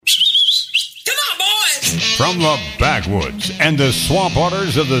From the backwoods and the swamp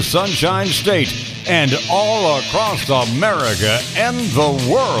waters of the Sunshine State and all across America and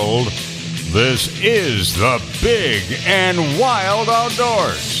the world, this is the Big and Wild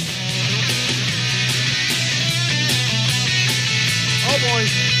Outdoors. Oh, boy.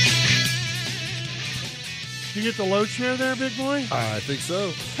 You get the low chair there, big boy? I think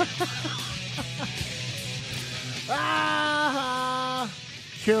so.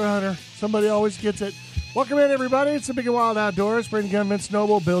 Chair hunter. Somebody always gets it. Welcome in, everybody. It's the Big and Wild Outdoors. Braden Gunman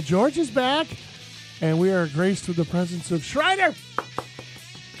Snowball. Bill George is back. And we are graced with the presence of Schreiner.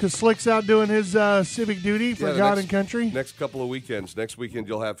 Because Slick's out doing his civic duty for God and country. Next couple of weekends. Next weekend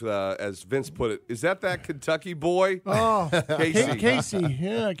you'll have, as Vince put it, is that Kentucky boy? Oh, Casey. Casey.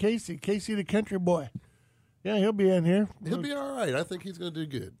 Yeah, Casey. Casey the country boy. Yeah, he'll be in here. He'll be all right. I think he's going to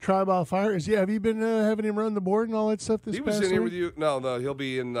do good. Trial by fire. Have you been having him run the board and all that stuff this He past was in here week? with you. No, he'll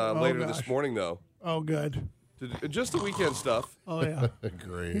be in later gosh. this morning, though. Oh, good. Just the weekend stuff. Oh, yeah.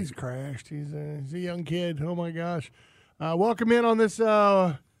 Great. He's crashed. He's a young kid. Oh, my gosh. Welcome in on this,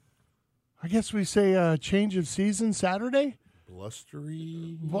 I guess we say change of season Saturday.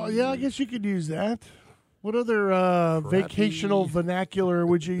 Blustery. Well, yeah, I guess you could use that. What other vacational vernacular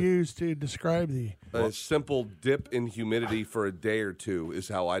would you use to describe the... A simple dip in humidity for a day or two is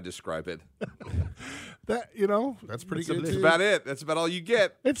how I describe it. That's pretty good. That's too. about it. That's about all you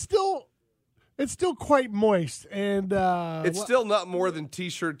get. It's still quite moist, and It's still not more than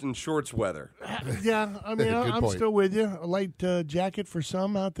T-shirt and shorts weather. yeah. I mean, Good I'm point. still with you. A light jacket for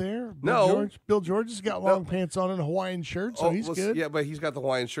some out there. Bill George has got long pants on and a Hawaiian shirt, so he's good. Yeah, but he's got the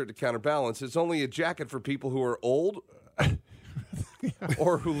Hawaiian shirt to counterbalance. It's only a jacket for people who are old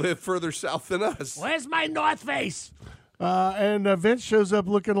or who live further south than us. Where's my North Face? And Vince shows up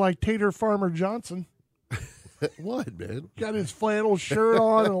looking like Tater Farmer Johnson. What, man? Got his flannel shirt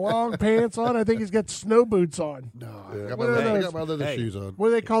on and long pants on. I think he's got snow boots on. No, I What are those? got my leather shoes on. What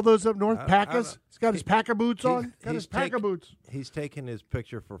do they call those up north? Packas? He's got his packer boots on. Got his packer boots. He's taking his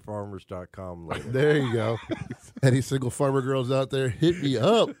picture for farmers.com later. There you go. Any single farmer girls out there, hit me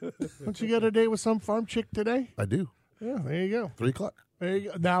up. Don't you got a date with some farm chick today? I do. Yeah, there you go. 3 o'clock. There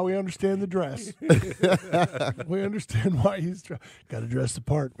you go. Now we understand the dress. We understand why he's got to dress the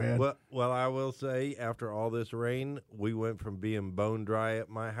part, man. Well, I will say, after all this rain, we went from being bone dry at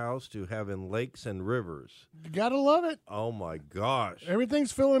my house to having lakes and rivers. You got to love it. Oh, my gosh.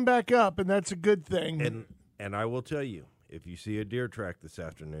 Everything's filling back up, and that's a good thing. And I will tell you, if you see a deer track this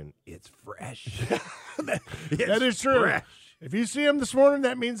afternoon, it's fresh. That is true. Fresh. If you see them this morning,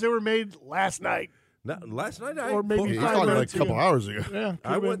 that means they were made last night. No, last night Or maybe He's 5 talking like minutes a couple ago. hours ago. Yeah,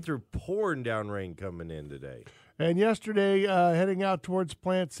 I went through pouring down rain coming in today. And yesterday, heading out towards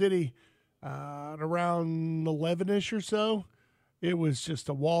Plant City, at around 11-ish or so, it was just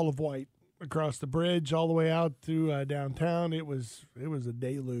a wall of white across the bridge all the way out through downtown. It was a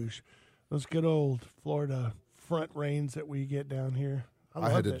deluge. Those good old Florida front rains that we get down here.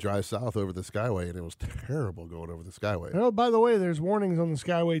 I had to drive south over the Skyway, and it was terrible going over the Skyway. Oh, by the way, there's warnings on the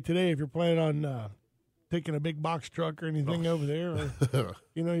Skyway today if you're planning on taking a big box truck or anything over there. Or,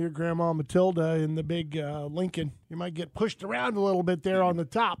 your grandma Matilda in the big Lincoln. You might get pushed around a little bit there on the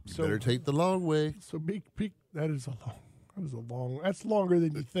top. So Better take the long way. So big. That's longer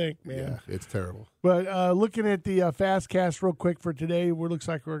than you think, man. Yeah, it's terrible. But looking at the fast cast real quick for today, it looks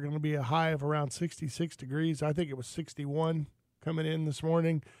like we're going to be a high of around 66 degrees. I think it was 61 coming in this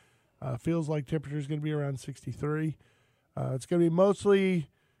morning. Feels like temperature is going to be around 63. It's going to be mostly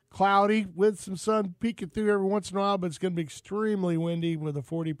cloudy with some sun peeking through every once in a while, but it's going to be extremely windy with a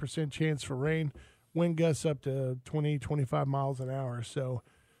 40% chance for rain. Wind gusts up to 20, 25 miles an hour. So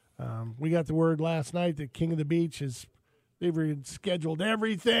we got the word last night that King of the Beach they've scheduled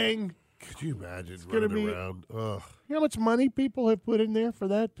everything. Could you imagine gonna running be- around? Ugh. You know how much money people have put in there for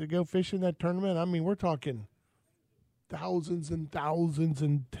that, to go fish in that tournament? I mean, we're talking thousands and thousands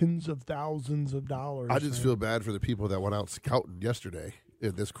and tens of thousands of dollars. I just feel bad for the people that went out scouting yesterday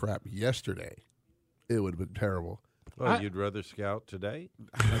in this crap yesterday. It would have been terrible. Well, you'd rather scout today?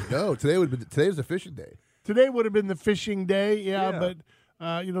 No, today's a fishing day. Today would have been the fishing day, Yeah. but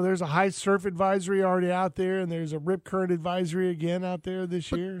there's a high surf advisory already out there, and there's a rip current advisory again out there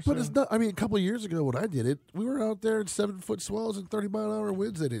this year. But it's not. I mean, a couple of years ago when I did it, we were out there in 7-foot swells and 30-mile-an-hour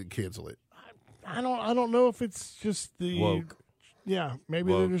winds. They didn't cancel it. I don't know if it's just the Woke. Yeah,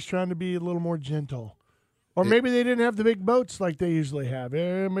 maybe Woke. they're just trying to be a little more gentle. Or maybe they didn't have the big boats like they usually have.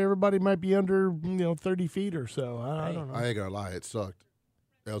 Everybody might be under 30 feet or so. I don't know. I ain't gonna lie, it sucked.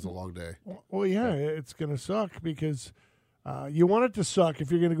 That was a long day. Well, yeah, it's going to suck because you want it to suck if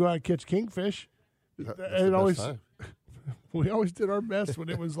you're going to go out and catch kingfish. That's It the always best time. We always did our best when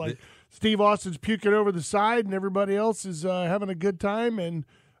it was like Steve Austin's puking over the side and everybody else is having a good time and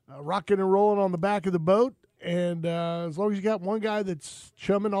rocking and rolling on the back of the boat. And as long as you got one guy that's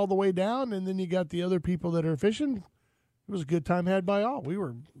chumming all the way down and then you got the other people that are fishing, it was a good time had by all. We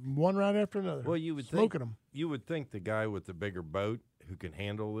were one right after another. Well, you would smoking think, them. You would think the guy with the bigger boat who can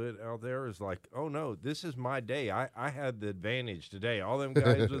handle it out there is like, oh, no, this is my day. I had the advantage today. All them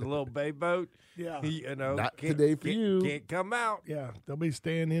guys with a little bay boat, Yeah. you know, Not today for you. Can't come out. Yeah, they'll be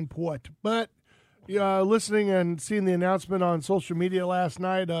staying in port. But listening and seeing the announcement on social media last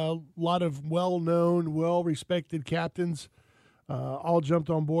night, a lot of well-known, well-respected captains all jumped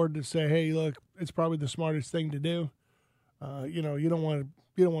on board to say, "Hey, look, it's probably the smartest thing to do." You don't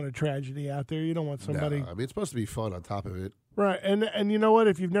want a tragedy out there. You don't want somebody. No, I mean, it's supposed to be fun on top of it. Right, and you know what?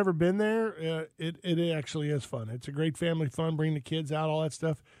 If you've never been there, it actually is fun. It's a great family fun. Bring the kids out, all that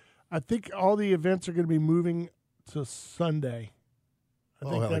stuff. I think all the events are going to be moving to Sunday. I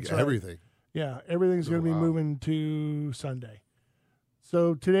think like that's right. everything. Yeah, everything's going to be wow. moving to Sunday.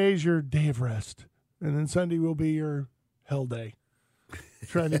 So today's your day of rest, and then Sunday will be your hell day.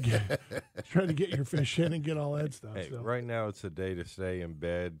 trying to get your fish in and get all that stuff. Hey, so. right now it's a day to stay in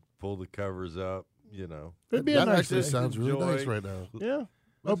bed, pull the covers up, you know. It'd be a That nice actually day. sounds really Enjoy. nice right now. Yeah,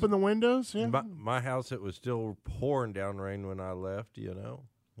 open the windows. Yeah, My house, it was still pouring down rain when I left, you know.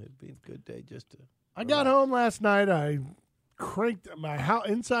 It'd be a good day just to. I got home last night. I cranked my house.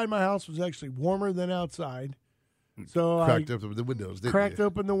 Inside my house was actually warmer than outside. So Cracked up the windows, didn't cracked you?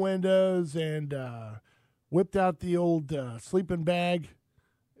 open the windows and whipped out the old sleeping bag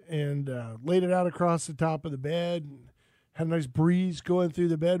and laid it out across the top of the bed. And had a nice breeze going through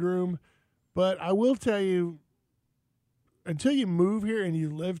the bedroom. But I will tell you, until you move here and you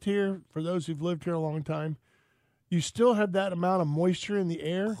lived here, for those who've lived here a long time, you still have that amount of moisture in the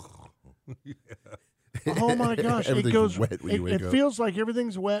air. Oh my gosh! It Everything's goes. wet when you wake It up. feels like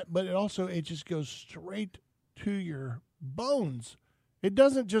everything's wet, but it just goes straight to your bones. It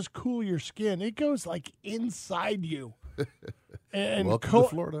doesn't just cool your skin; it goes like inside you, and Welcome to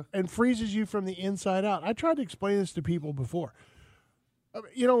Florida. and freezes you from the inside out. I tried to explain this to people before.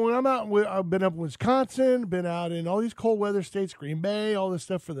 When I'm out, I've been up in Wisconsin, been out in all these cold weather states, Green Bay, all this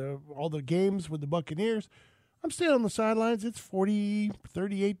stuff for all the games with the Buccaneers. I'm staying on the sidelines. It's 40,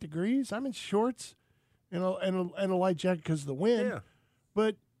 38 degrees. I'm in shorts and a light jacket because of the wind. Yeah.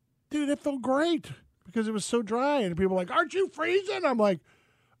 But, dude, it felt great because it was so dry. And people are like, aren't you freezing? I'm like,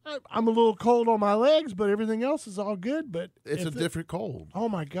 I'm a little cold on my legs, but everything else is all good. But It's a different cold. Oh,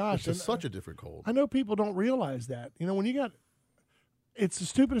 my gosh. It's just such a different cold. I know people don't realize that. When you got – it's the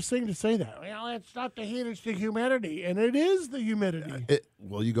stupidest thing to say that. Well, it's not the heat, it's the humidity. And it is the humidity.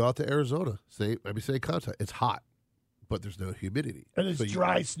 Well, you go out to Arizona, say contact. It's hot, but there's no humidity, and it's So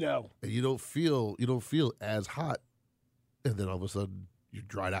dry snow. and you don't feel as hot, and then all of a sudden you're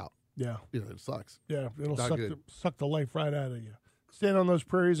dried out. Yeah. It sucks. Yeah, it'll Not good. suck the life right out of you. Stand on those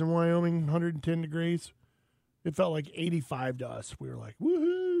prairies in Wyoming, 110 degrees. It felt like 85 to us. We were like,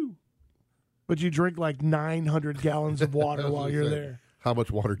 woohoo! But you drink like 900 gallons of water while you're there. How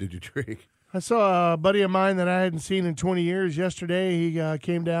much water did you drink? I saw a buddy of mine that I hadn't seen in 20 years yesterday. He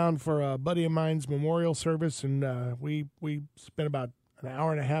came down for a buddy of mine's memorial service, and we spent about an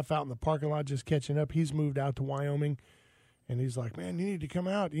hour and a half out in the parking lot just catching up. He's moved out to Wyoming. And he's like, man, you need to come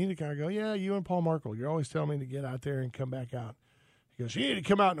out. You need to kind of go, yeah, you and Paul Markle. You're always telling me to get out there and come back out. He goes, you need to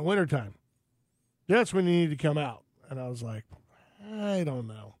come out in the wintertime. That's when you need to come out. And I was like, I don't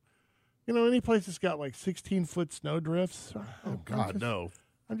know. Any place that's got like 16-foot snow drifts. Oh God, no!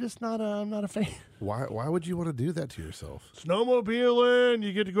 I'm just not a fan. Why would you want to do that to yourself? Snowmobiling,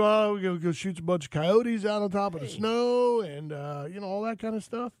 you get to go out, go shoot a bunch of coyotes out on top of the snow, and all that kind of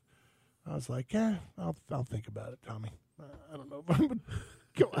stuff. I was like, I'll think about it, Tommy. I don't know if I'm gonna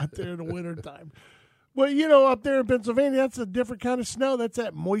go out there in the wintertime. Well, up there in Pennsylvania, that's a different kind of snow. That's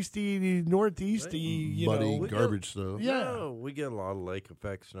that moisty, northeasty, Muddy We garbage snow. Yeah. No, we get a lot of lake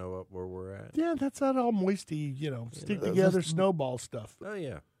effect snow up where we're at. Yeah, that's not all moisty, stick together snowball stuff. Oh,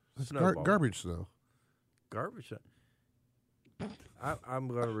 yeah. It's Snowball. garbage snow. Garbage. I'm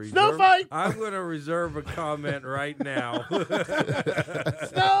going to reserve. Snow fight! I'm going to reserve a comment right now.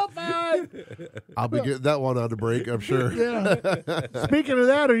 Snow fight! I'll be getting that one on the break, I'm sure. Yeah. Speaking of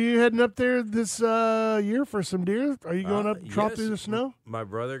that, are you heading up there this year for some deer? Are you going up trot yes. through the snow? My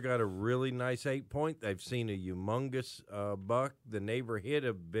brother got a really nice 8-point. They've seen a humongous buck. The neighbor hit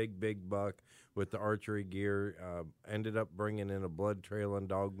a big buck with the archery gear. Ended up bringing in a blood trailing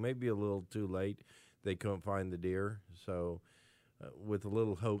dog. Maybe a little too late. They couldn't find the deer. So with a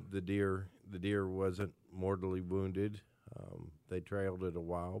little hope, the deer wasn't mortally wounded. They trailed it a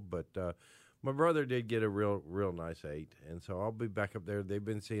while, but My brother did get a real nice 8, and so I'll be back up there. They've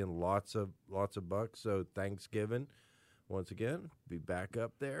been seeing lots of bucks. So Thanksgiving, once again, be back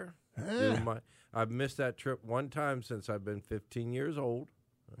up there. I've missed that trip one time since I've been 15 years old.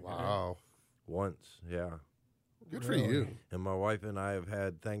 Okay. Wow. Once, yeah. Good for you. And my wife and I have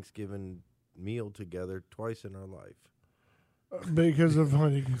had Thanksgiving meal together twice in our life. Because of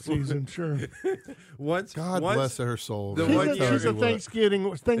hunting season, sure. Once, God bless her soul. The man. one year- She's a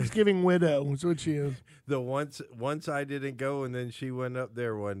Thanksgiving widow, is what she is. The once I didn't go, and then she went up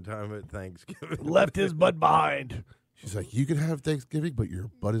there one time at Thanksgiving. Left his butt behind. She's like, you can have Thanksgiving, but your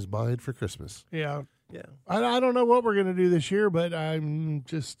butt is mine for Christmas. Yeah. Yeah. I don't know what we're going to do this year, but I'm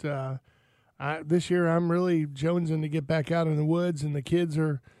just this year I'm really jonesing to get back out in the woods, and the kids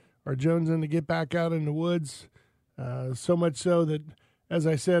are jonesing to get back out in the woods. So much so that, as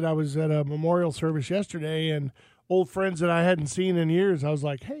I said, I was at a memorial service yesterday, and old friends that I hadn't seen in years, I was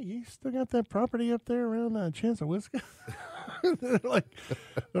like, "Hey, you still got that property up there around Chancellisca?" they're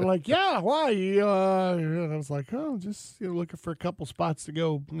like, "Yeah, why?" And I was like, "Oh, just looking for a couple spots to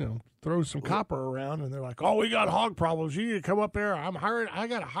go, throw some copper around." And they're like, "Oh, we got hog problems. You need to come up there. I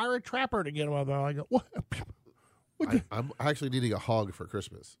got to hire a trapper to get them up there." I go, "What?" I'm actually needing a hog for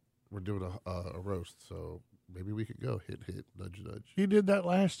Christmas. We're doing a roast, so maybe we could go hit, nudge, nudge. You did that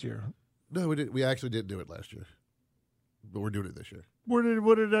last year. No, we didn't. We actually didn't do it last year, but we're doing it this year.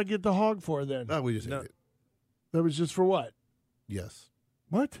 What did I get the hog for then? No, we just No. ate it. That was just for what? Yes.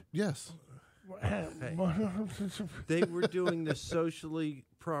 What? Yes. They were doing the socially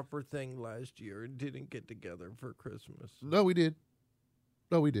proper thing last year and didn't get together for Christmas. No, we did.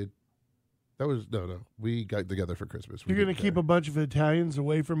 No, we did. That was no. We got together for Christmas. You're going to keep a bunch of Italians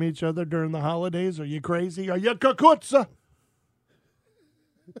away from each other during the holidays? Are you crazy? Are you cucuzza?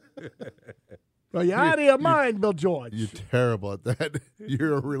 Are you out of your mind, Bill George? You're terrible at that.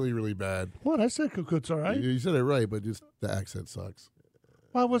 You're really, really bad. What? I said cucuzza, right? You said it right, but just the accent sucks.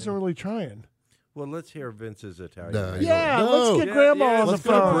 Well, I wasn't really trying. Well, let's hear Vince's Italian. No, accent. Yeah, No. let's get Grandma on the Let's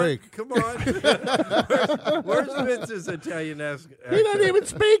go to phone. break. Come on. Where's Vince's Italian accent? He doesn't even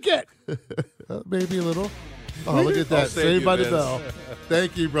speak it. Maybe a little. Oh, look at that. save Saved you, by the Vince. bell.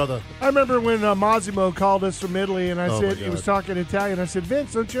 Thank you, brother. I remember when Massimo called us from Italy, and I Oh, said my he was God. talking Italian. I said,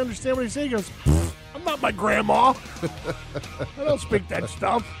 "Vince, don't you understand what he's saying?" He goes, "I'm not my grandma. I don't speak that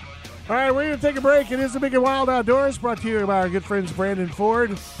stuff." All right, we're going to take a break. It is the Big and Wild Outdoors, brought to you by our good friends Brandon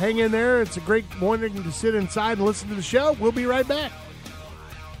Ford. Hang in there. It's a great morning to sit inside and listen to the show. We'll be right back.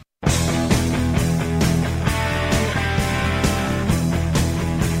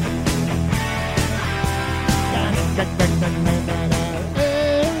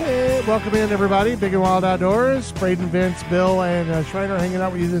 Hey, welcome in, everybody. Big and Wild Outdoors. Braden, Vince, Bill, and Schreiner hanging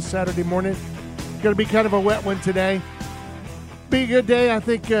out with you this Saturday morning. Going to be kind of a wet one today. Be a good day. I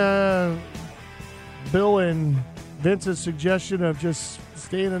think Bill and Vince's suggestion of just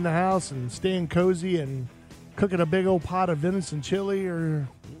staying in the house and staying cozy and cooking a big old pot of venison chili or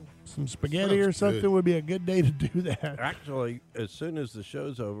some spaghetti Sounds or something good. would be a good day to do that. Actually, as soon as the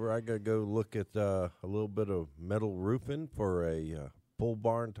show's over, I got to go look at a little bit of metal roofing for a pole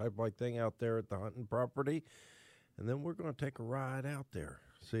barn type like thing out there at the hunting property. And then we're going to take a ride out there.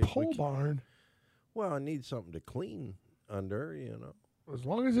 See if we Pole can- barn. Well, I need something to clean under, As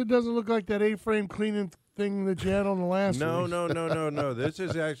long as it doesn't look like that A-frame cleaning thing that you had on the last No, one. no. This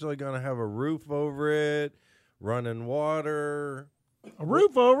is actually going to have a roof over it, running water. A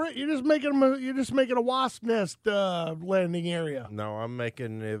roof over it. You're just making a wasp nest landing area. No, I'm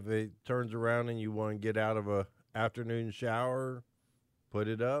making, if it turns around and you want to get out of a afternoon shower, put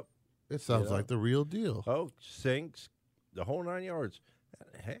it up. It sounds Yeah. like the real deal. Oh, sinks, the whole 9 yards.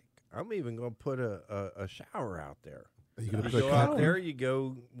 Heck, I'm even going to put a shower out there. Are you gonna You put a go out concrete- there, you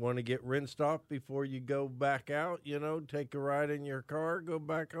go want to get rinsed off before you go back out, take a ride in your car, go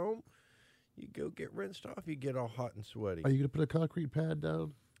back home. You go get rinsed off, you get all hot and sweaty. Are you going to put a concrete pad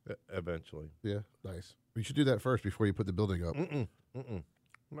down? Eventually. Yeah, nice. You should do that first before you put the building up.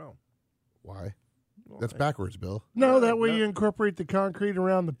 No. Why? That's backwards, Bill. No, that way no. you incorporate the concrete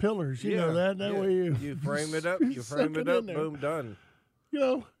around the pillars. You know that. That yeah. way You frame it up, you suck frame it in up, there. boom, done.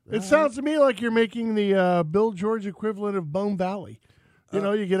 It sounds to me like you're making the Bill George equivalent of Bone Valley.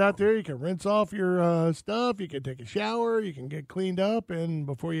 You get out there, you can rinse off your stuff, you can take a shower, you can get cleaned up, and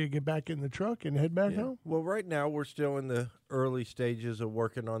before you get back in the truck and head back home. Well, right now we're still in the early stages of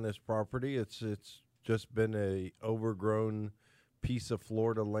working on this property. It's just been a overgrown piece of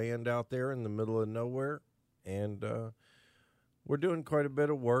Florida land out there in the middle of nowhere, and we're doing quite a bit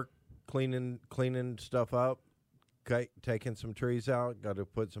of work cleaning stuff up, taking some trees out. Got to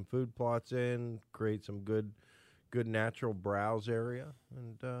put some food plots in, create some good natural browse area,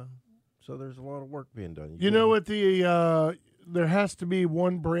 and So there's a lot of work being done. You know what there has to be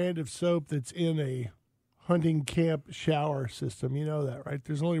one brand of soap that's in a hunting camp shower system. You know that, right?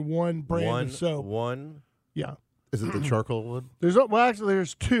 There's only one brand of soap. One. Yeah. Is it the charcoal one? Actually,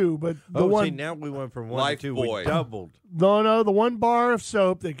 there's two, but the one. See, now we went from one Life to two. Boy. We doubled. No, the one bar of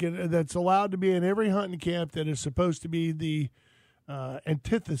soap that's allowed to be in every hunting camp that is supposed to be the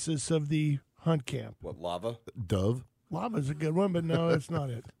antithesis of the hunt camp. What, lava? Dove. Lava's a good one, but no, that's not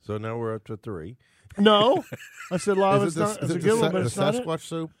it. So now we're up to 3. No, I said lava's Is it not. It's a the good one, but it's the not it. Sasquatch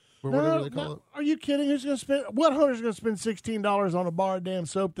soap or whatever they call it? Are you kidding? Who's going to spend? What hunter's going to spend $16 on a bar of damn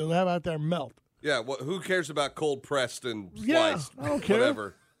soap they'll have out there melt? Yeah, who cares about cold pressed and Yeah, sliced? I don't care.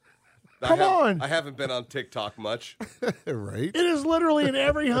 Whatever. Come on. I haven't been on TikTok much. Right? It is literally in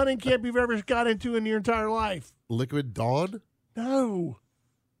every hunting camp you've ever got into in your entire life. Liquid Dawn? No,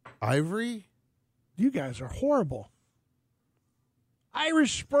 Ivory? you guys are horrible.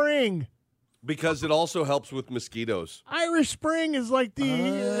 Irish Spring. Because it also helps with mosquitoes. Irish Spring is like I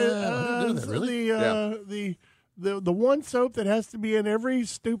didn't know that, really? the one soap that has to be in every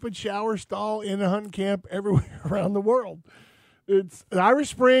stupid shower stall in a hunting camp everywhere around the world. It's Irish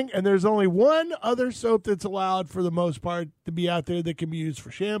Spring, and there's only one other soap that's allowed for the most part to be out there that can be used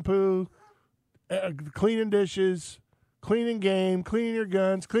for shampoo, cleaning dishes, cleaning game, cleaning your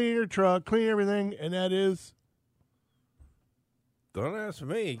guns, cleaning your truck, cleaning everything, and that is. Don't ask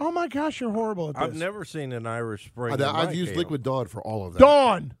me. Oh my gosh, you're horrible at this. I've never seen an Irish Spring. in I've my used camp. Liquid Dawn for all of that.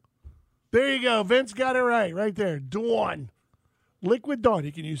 Dawn. There you go. Vince got it right there. Dawn. Liquid Dawn.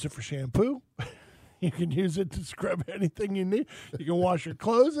 You can use it for shampoo. You can use it to scrub anything you need. You can wash your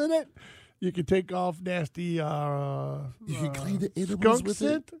clothes in it. You can take off nasty You can clean the animals skunk with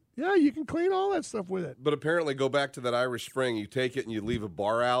scent. it. Yeah, you can clean all that stuff with it. But apparently, go back to that Irish Spring. You take it and you leave a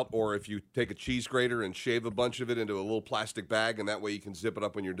bar out, or if you take a cheese grater and shave a bunch of it into a little plastic bag, and that way you can zip it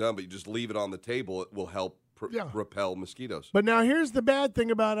up when you're done. But you just leave it on the table. It will help repel mosquitoes. But now here's the bad thing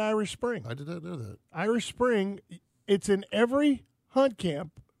about Irish Spring. I did not know that. Irish Spring, it's in every hunt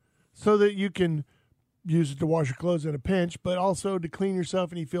camp so that you can use it to wash your clothes in a pinch, but also to clean yourself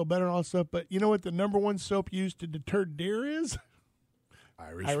and you feel better and all that stuff. But you know what the number one soap used to deter deer is?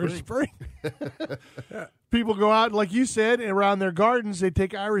 Irish Spring. People go out, like you said, around their gardens, they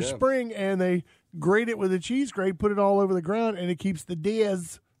take Irish Spring and they grate it with a cheese grate, put it all over the ground, and it keeps the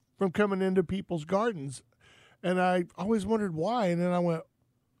deers from coming into people's gardens. And I always wondered why. And then I went,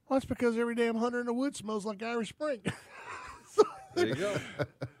 well, that's because every damn hunter in the woods smells like Irish Spring. There you go.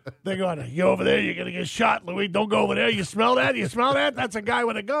 They're going, you over there, you're going to get shot, Louis. Don't go over there. You smell that? You smell that? That's a guy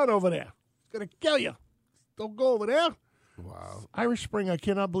with a gun over there. He's going to kill you. Don't go over there. Wow. Irish Spring, I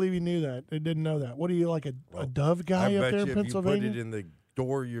cannot believe you knew that. I didn't know that. What are you, like a Dove guy I up bet there you in if Pennsylvania? you put it in the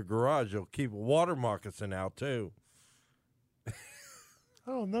door of your garage, you'll keep a water moccasin out too.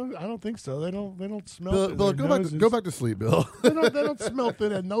 Oh no, I don't think so. They don't smell. Bill, through Bill, their go back to sleep, Bill. They don't smell through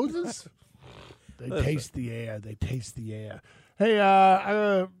their noses. They taste the air. They taste the air.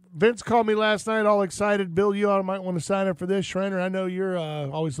 Hey, Vince called me last night, all excited. Bill, you all might want to sign up for this, Schreiner. I know you're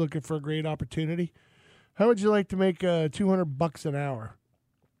always looking for a great opportunity. How would you like to make $200 an hour?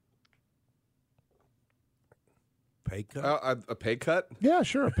 Pay cut? A pay cut? Yeah,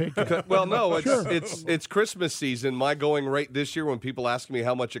 sure, a pay cut. Well, no, Sure. it's Christmas season. My going rate this year, when people ask me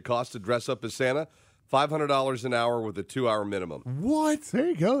how much it costs to dress up as Santa, $500 an hour with a 2-hour minimum. What? There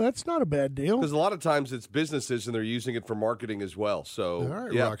you go. That's not a bad deal. Because a lot of times it's businesses and they're using it for marketing as well. So, All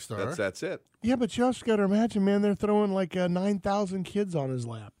right, yeah, Rockstar. that's it. Yeah, but you also got to imagine, man, they're throwing like 9,000 kids on his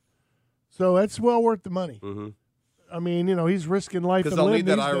lap. So that's well worth the money. Mm-hmm. I mean, you know, he's risking life and Because I'll limb need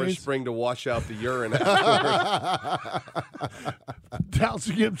that these Irish days. Spring to wash out the urine afterwards.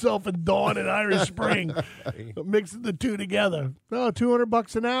 Dousing himself in Dawn and Irish Spring, mixing the two together. Oh,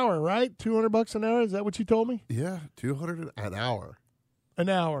 $200 an hour, right? $200 an hour. Is that what you told me? Yeah, 200 an hour. An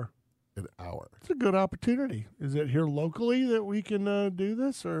hour. An hour. It's a good opportunity. Is it here locally that we can do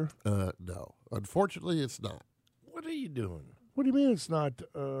this, or No, unfortunately, it's not. What are you doing? what do you mean it's not?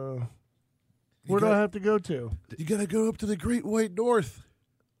 Where do I have to go to? You got to go up to the Great White North.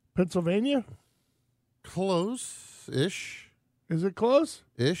 Pennsylvania? Close-ish. Is it close?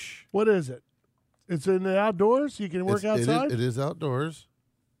 Ish. What is it? It's in the outdoors. You can work outside. It is outdoors.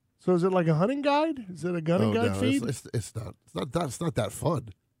 So is it like a hunting guide? Is it a gunning guide no, feed? it's not. It's not that fun.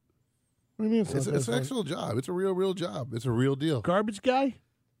 What do you mean It's an actual job. It's a real job. It's a real deal. garbage guy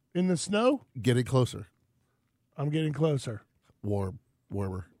in the snow? Getting closer. I'm getting closer.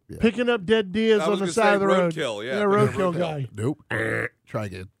 Warmer. Yeah. Picking up dead deers I on was the gonna side say of the road. roadkill, yeah. Yeah, roadkill guy. Nope. Try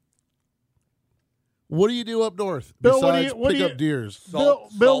again. What do you do up north Bill, what do besides you- what do pick you- up deers? Bill,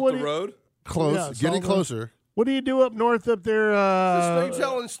 Salt what the do you- road. Close. Yeah, Getting salt road. closer. What do you do up north up there? Are you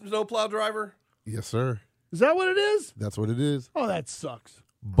telling snowplow driver? Yes, sir. Is that what it is? That's what it is. Oh, that sucks.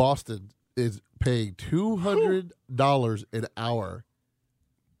 Boston is paying $200 an hour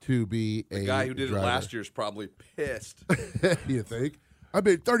to be a The guy who did driver. it last year is probably pissed. You think? I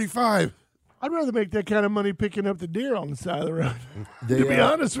made $35. I'd rather make that kind of money picking up the deer on the side of the road. They, to be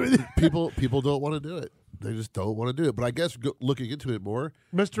honest with you, people don't want to do it. They just don't want to do it. But I guess looking into it more,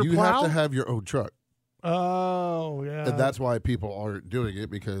 Mr. you Plow? have to have your own truck. Oh, yeah. And that's why people aren't doing it,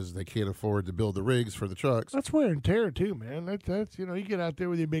 because they can't afford to build the rigs for the trucks. That's wear and tear too, man. That's you get out there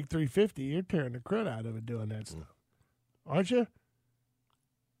with your big 350, you're tearing the crud out of it doing that stuff, aren't you?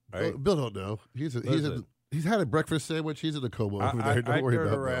 Right. Bill don't know. He's had a breakfast sandwich. He's in a coma over there. Don't I worry turn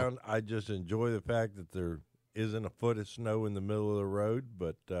about around. I just enjoy the fact that there isn't a foot of snow in the middle of the road,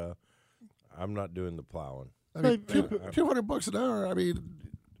 but I'm not doing the plowing. I mean, $200 an hour. I mean,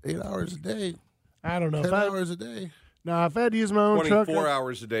 8 hours a day. I don't know. 10 hours a day. No, if I had to use my own truck, 24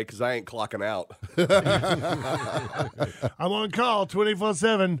 hours a day because I ain't clocking out. I'm on call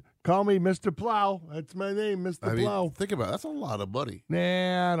 24/7. Call me Mr. Plow. That's my name, Mr. Plow. Think about it. That's a lot of money.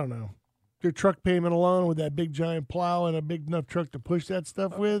 Nah, I don't know. Your truck payment alone with that big giant plow and a big enough truck to push that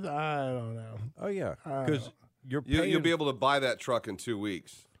stuff with, I don't know. Oh yeah, because you'll You'll be able to buy that truck in 2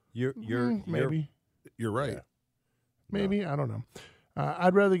 weeks. Maybe. You're right. Yeah. Maybe. I don't know.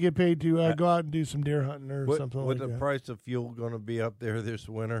 I'd rather get paid to go out and do some deer hunting or something like What the that. price of fuel going to be up there this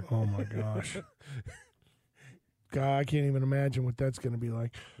winter? Oh, my gosh. God, I can't even imagine what that's going to be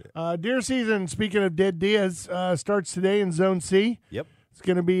like. Deer season, speaking of dead deers, starts today in Zone C. Yep. It's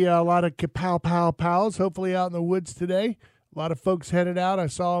going to be a lot of kapow-pow-pows, hopefully out in the woods today. A lot of folks headed out. I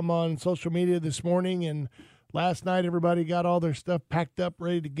saw them on social media this morning, and last night everybody got all their stuff packed up,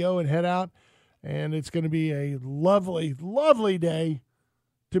 ready to go and head out. And it's going to be a lovely, lovely day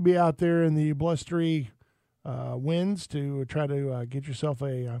to be out there in the blustery winds to try to get yourself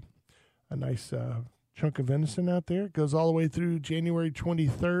a nice chunk of venison out there. It goes all the way through January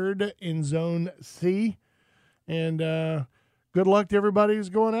 23rd in Zone C. And good luck to everybody who's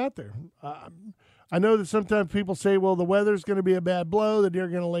going out there. I know that sometimes people say, well, the weather's going to be a bad blow, the deer are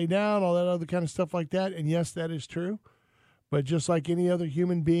going to lay down, all that other kind of stuff like that. And yes, that is true. But just like any other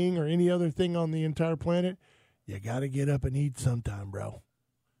human being or any other thing on the entire planet, you got to get up and eat sometime, bro.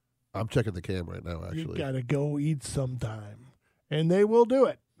 I'm checking the cam right now, actually. You got to go eat sometime. And they will do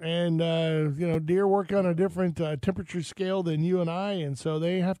it. And, deer work on a different temperature scale than you and I, and so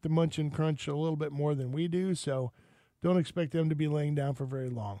they have to munch and crunch a little bit more than we do. So don't expect them to be laying down for very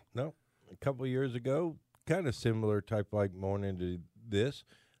long. No. A couple of years ago, kind of similar type like morning to this.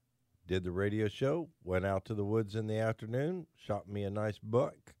 Did the radio show, went out to the woods in the afternoon, shot me a nice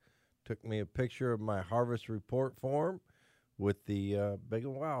buck, took me a picture of my harvest report form with the Big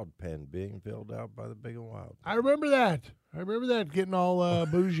and Wild pen being filled out by the Big and Wild. I remember that, getting all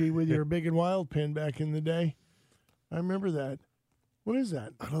bougie with your Big and Wild pen back in the day. I remember that. What is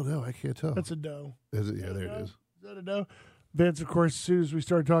that? I don't know. I can't tell. That's a doe. Is it? Yeah, there it is. Is that a doe? Vince, of course, as soon as we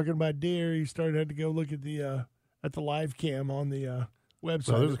started talking about deer, he had to go look at the live cam on the website.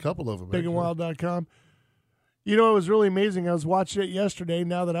 So there's a couple of them. BigandWild.com. You know, it was really amazing. I was watching it yesterday.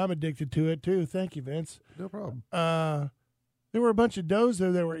 Now that I'm addicted to it too. Thank you, Vince. No problem. There were a bunch of does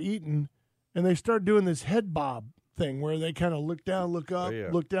there that were eating, and they started doing this head bob thing where they kind of look down, look up,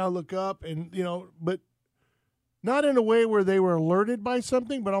 look down, look up, and but not in a way where they were alerted by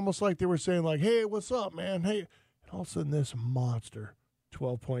something, but almost like they were saying like, "Hey, what's up, man? Hey." And all of a sudden, this monster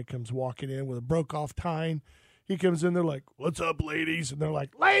 12-point comes walking in with a broke off tine. He comes in, they're like, "What's up, ladies?" And they're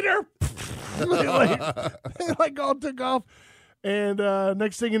like, "Later." they all took off. And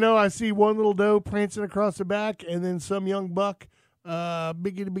next thing you know, I see one little doe prancing across the back, and then some young buck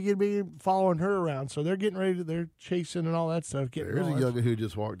big, following her around. So they're getting ready they're chasing and all that stuff. There's a young who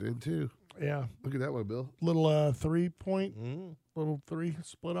just walked in, too. Yeah. Look at that one, Bill. Little 3-point, little 3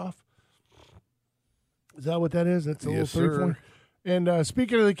 split off. Is that what that is? That's a little 3-point. And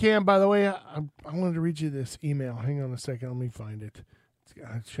speaking of the cam, by the way, I wanted to read you this email. Hang on a second. Let me find it.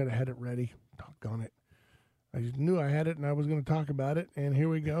 I should have had it ready. Doggone it. I just knew I had it and I was going to talk about it. And here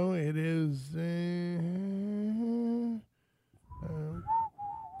we go. It is. I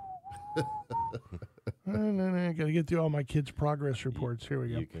got to get through all my kids' progress reports. Here we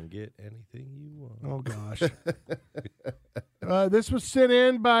go. You can get anything you want. Oh, gosh. This was sent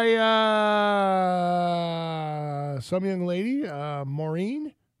in by some young lady,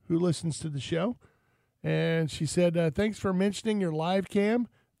 Maureen, who listens to the show. And she said, thanks for mentioning your live cam.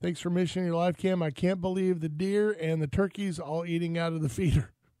 Thanks for mentioning your live cam. I can't believe the deer and the turkeys all eating out of the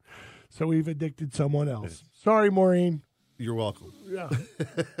feeder. So we've addicted someone else. Sorry, Maureen. You're welcome. Yeah.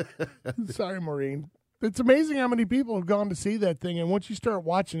 Sorry, Maureen. It's amazing how many people have gone to see that thing, and once you start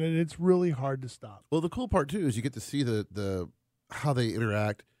watching it, it's really hard to stop. Well, the cool part too is you get to see the how they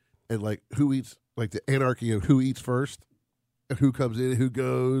interact and like who eats, like the anarchy of who eats first and who comes in, who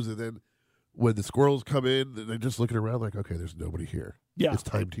goes, and then when the squirrels come in, they're just looking around like, okay, there's nobody here. Yeah, it's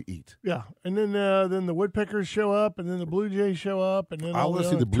time to eat. Yeah, and then the woodpeckers show up, and then the blue jays show up, and then I want to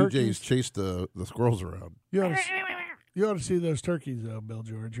see the blue turkeys. jays chase the squirrels around. You ought to see those turkeys, though, Bill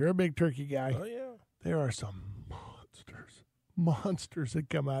George. You're a big turkey guy. Oh, yeah. There are some monsters that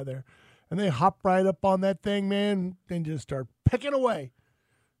come out of there. And they hop right up on that thing, man, and just start pecking away,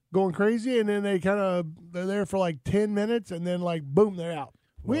 going crazy. And then they're there for like 10 minutes, and then like, boom, they're out.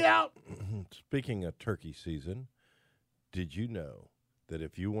 We out. Speaking of turkey season, did you know that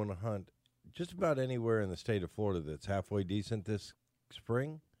if you want to hunt just about anywhere in the state of Florida that's halfway decent this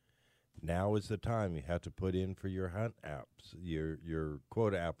spring, now is the time you have to put in for your hunt apps, your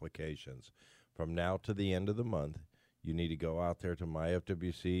quota applications. From now to the end of the month, you need to go out there to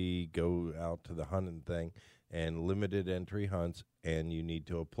MyFWC, go out to the hunting thing, and limited entry hunts, and you need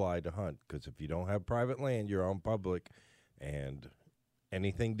to apply to hunt. Because if you don't have private land, you're on public, and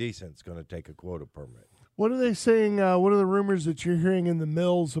anything decent is going to take a quota permit. What are they saying? What are the rumors that you're hearing in the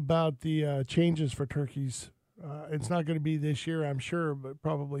mills about the changes for turkeys? It's not going to be this year, I'm sure, but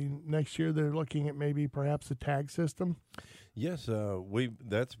probably next year they're looking at maybe perhaps a tag system. Yes,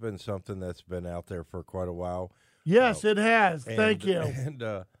 that's been something that's been out there for quite a while. Yes, it has. Thank you.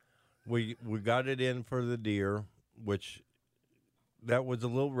 And we got it in for the deer, which that was a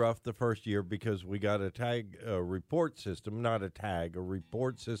little rough the first year because we got a report system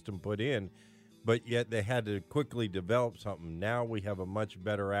put in, but yet they had to quickly develop something. Now we have a much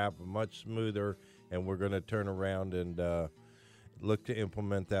better app, much smoother, and we're going to turn around and look to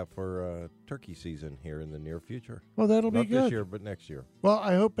implement that for turkey season here in the near future. Well, that'll be Not good. this year, but next year. Well,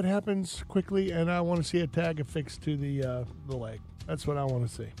 I hope it happens quickly, and I want to see a tag affixed to the leg. That's what I want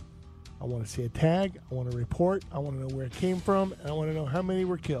to see. I want to see a tag. I want to report. I want to know where it came from, and I want to know how many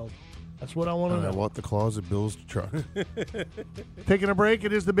were killed. That's what I want to know. I want the claws of Bill's truck. Taking a break.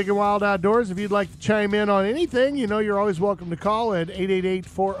 It is the Big and Wild Outdoors. If you'd like to chime in on anything, you know you're always welcome to call at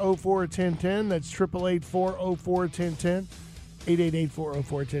 888-404-1010. That's 888-404-1010.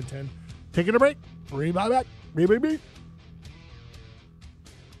 888-404-1010. Taking a break. Right back. Beep.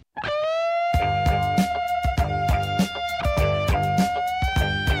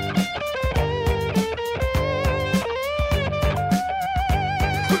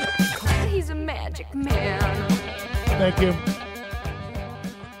 He's a magic man. Thank you.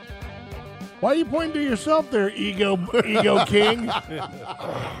 Why are you pointing to yourself there, ego king?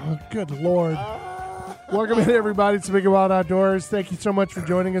 Oh, good Lord. Welcome in, everybody. It's the Big and Wild Outdoors. Thank you so much for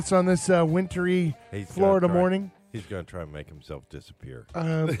joining us on this wintry Florida morning. He's going to try and make himself disappear.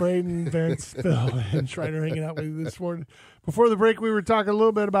 Braden, Vince, Bill, and Schreiner hanging out with you this morning. Before the break, we were talking a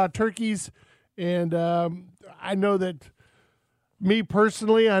little bit about turkeys, and I know that me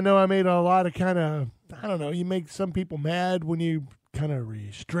personally, I know I made a lot of you make some people mad when you kind of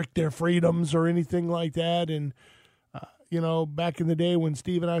restrict their freedoms or anything like that. And, back in the day when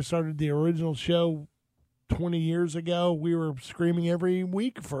Steve and I started the original show 20 years ago, we were screaming every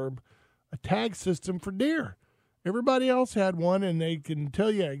week for a tag system for deer. Everybody else had one, and they can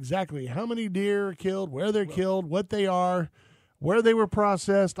tell you exactly how many deer are killed, where they're killed, what they are, where they were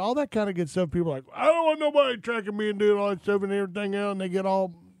processed, all that kind of good stuff. People are like, I don't want nobody tracking me and doing all that stuff and everything else, and they get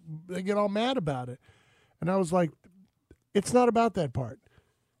all mad about it. And I was like, it's not about that part.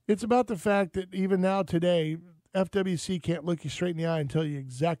 It's about the fact that even now today, FWC can't look you straight in the eye and tell you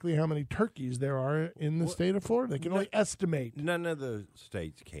exactly how many turkeys there are in the state of Florida. They can only estimate. None of the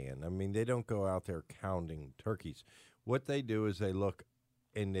states can. I mean, they don't go out there counting turkeys. What they do is they look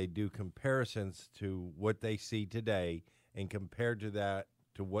and they do comparisons to what they see today and compared to that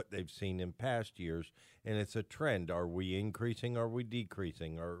to what they've seen in past years. And it's a trend. Are we increasing? Are we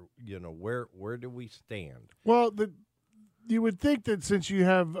decreasing? Or, where do we stand? Well, you would think that since you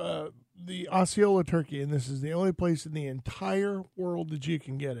have the Osceola turkey, and this is the only place in the entire world that you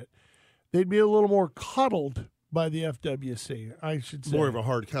can get it, they'd be a little more coddled by the FWC, I should say. More of a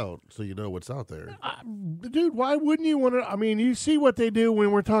hard count, so you know what's out there. Dude, why wouldn't you want to? I mean, you see what they do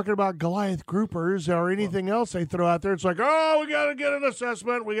when we're talking about Goliath groupers or anything else they throw out there. It's like, we got to get an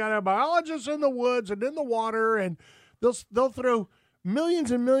assessment. We got to have biologists in the woods and in the water, and they'll throw millions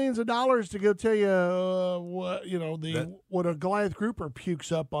and millions of dollars to go tell you what a Goliath grouper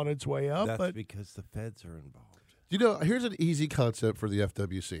pukes up on its way up. That's because the feds are involved. Here's an easy concept for the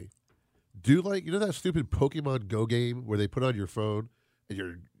FWC. Do that stupid Pokemon Go game where they put on your phone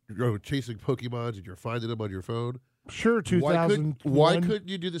and you're chasing Pokemons and you're finding them on your phone? Sure, 2001. Why couldn't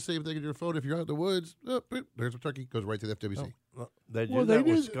you do the same thing on your phone if you're out in the woods? Oh, boop, there's a turkey, goes right to the FWC. They do that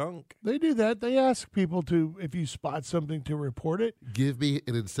with skunk. They do that. They ask people to, if you spot something, to report it. Give me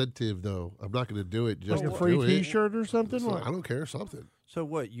an incentive, though. I'm not going to do it just Like to a free do it. T-shirt or something? So, What? I don't care, something. So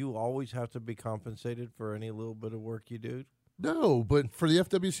what? You always have to be compensated for any little bit of work you do? No, but for the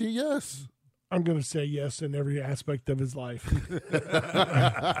FWC, yes. I'm going to say yes in every aspect of his life.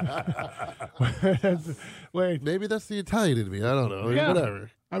 Wait. Maybe that's the Italian in me. I don't know. Yeah.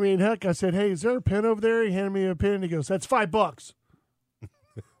 Whatever. I mean, heck, I said, hey, is there a pen over there? He handed me a pen, and he goes, that's $5.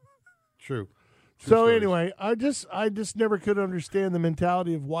 True. So stories. anyway, I just never could understand the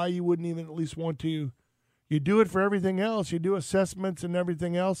mentality of why you wouldn't even at least want to. You do it for everything else. You do assessments and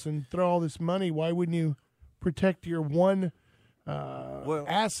everything else, and throw all this money. Why wouldn't you protect your one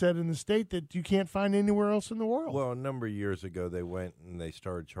asset in the state that you can't find anywhere else in the world? Well, a number of years ago, they went and they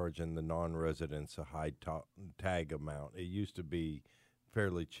started charging the non-residents a high tag amount. It used to be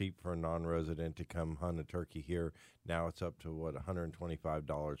fairly cheap for a non-resident to come hunt a turkey here. Now it's up to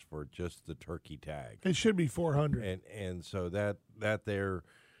 $125 for just the turkey tag. It should be $400. And so that there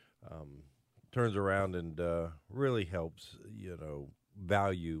turns around and really helps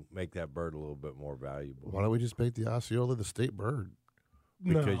make that bird a little bit more valuable. Why don't we just make the Osceola the state bird?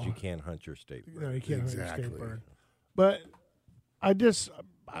 Because No. you can't hunt your state bird. No, you can't hunt your Exactly. state bird. But I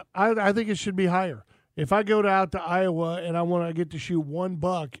think it should be higher. If I go out to Iowa and I want to get to shoot one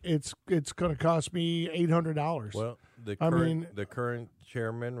buck, it's going to cost me $800. Well, the current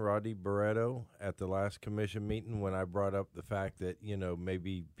chairman, Roddy Barreto, at the last commission meeting, when I brought up the fact that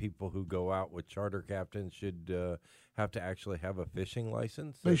maybe people who go out with charter captains should have to actually have a fishing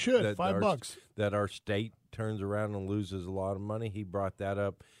license. They should, that $5. That our state turns around and loses a lot of money. He brought that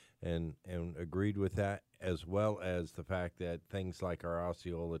up and agreed with that, as well as the fact that things like our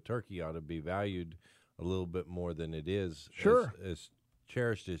Osceola turkey ought to be valued a little bit more than it is. Sure. As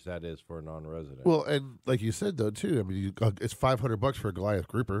cherished as that is for a non-resident. Well, and like you said, though, too, I mean, it's $500 for a Goliath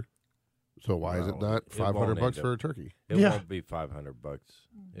grouper. So why is it not $500 for a turkey? It Yeah. won't be $500.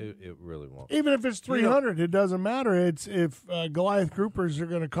 It really won't. Even if it's $300, it doesn't matter. It's if Goliath groupers are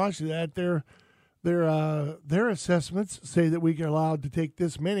going to cost you that. Their assessments say that we are allowed to take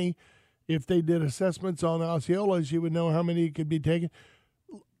this many. If they did assessments on Osceolas, you would know how many could be taken.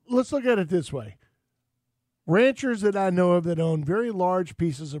 Let's look at it this way. Ranchers that I know of that own very large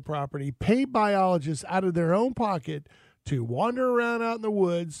pieces of property pay biologists out of their own pocket to wander around out in the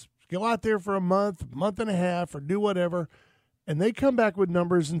woods, go out there for a month and a half, or do whatever, and they come back with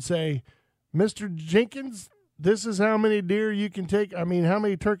numbers and say, Mr. Jenkins, this is how many deer you can take. I mean, how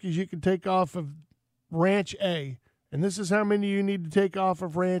many turkeys you can take off of Ranch A, and this is how many you need to take off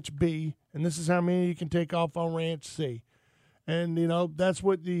of Ranch B, and this is how many you can take off on Ranch C. And, that's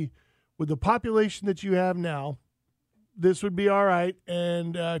what with the population that you have now, this would be all right.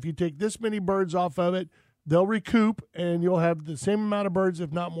 And if you take this many birds off of it, they'll recoup, and you'll have the same amount of birds,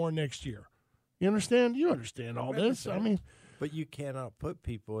 if not more, next year. You understand? You understand all this. I mean, but you cannot put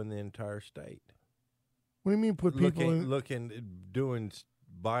people in the entire state. What do you mean put people in? Doing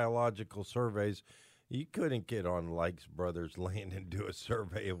biological surveys. You couldn't get on Likes Brothers land and do a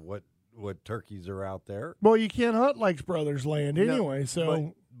survey of what turkeys are out there. Well, you can't hunt Likes Brothers land anyway,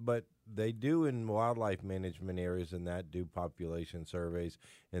 so. But they do in wildlife management areas, and that do population surveys.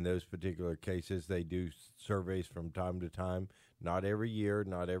 In those particular cases, they do surveys from time to time, not every year,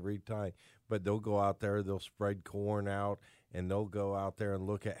 not every time, but they'll go out there, they'll spread corn out, and they'll go out there and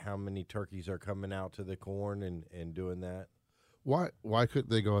look at how many turkeys are coming out to the corn and doing that. Why couldn't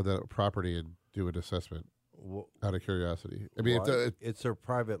they go on that property and do an assessment out of curiosity? I mean, it's their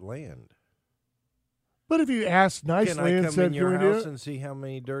private land. But if you asked nicely Can I and come said in you your would do house it, and see how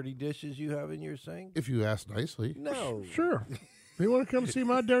many dirty dishes you have in your sink? if you ask nicely. No. sure. If you want to come see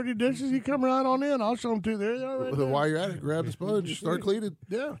my dirty dishes, you come right on in. I'll show them to you. There they are right there. While you're at it, grab the sponge, start cleaning.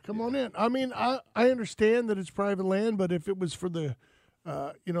 Yeah, come on in. I mean, I understand that it's private land, but if it was for the,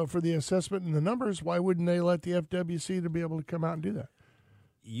 for the assessment and the numbers, why wouldn't they let the FWC to be able to come out and do that?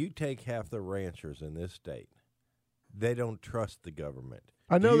 You take half the ranchers in this state. They don't trust the government.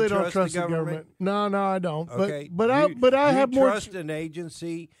 I know Do you they don't trust the government. No, I don't. Okay, But I have more. Trust an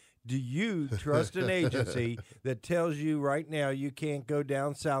agency. Do you trust an agency that tells you right now you can't go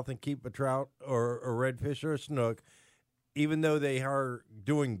down south and keep a trout or a redfish or a snook, even though they are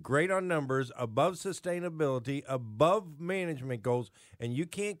doing great on numbers, above sustainability, above management goals, and you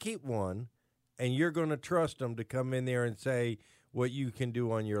can't keep one, and you're going to trust them to come in there and say what you can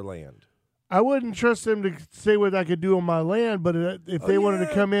do on your land? I wouldn't trust them to say what I could do on my land, but if they wanted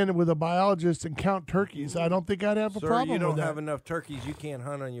to come in with a biologist and count turkeys, I don't think I'd have a problem with that. You don't have enough turkeys. You can't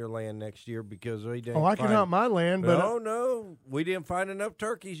hunt on your land next year because we didn't. Oh, I can hunt my land, but no, we didn't find enough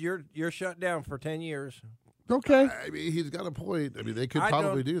turkeys. You're shut down for 10 years. Okay. I mean, he's got a point. I mean, they could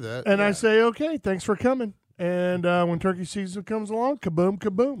probably do that. And I say, okay, thanks for coming. And when turkey season comes along, kaboom,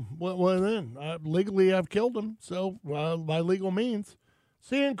 kaboom. Well then, legally I've killed them, so by legal means.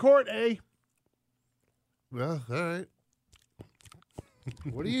 See you in court, eh? Well, all right.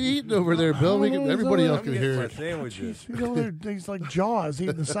 What are you eating over there, Bill? Everybody else can hear it. Sandwiches. Jeez, he's like Jaws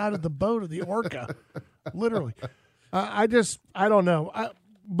eating the side of the boat of the orca, literally. I don't know.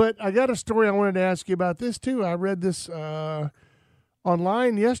 But I got a story I wanted to ask you about this too. I read this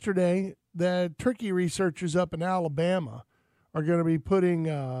online yesterday that turkey researchers up in Alabama are going to be putting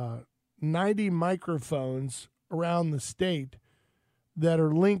 90 microphones around the state that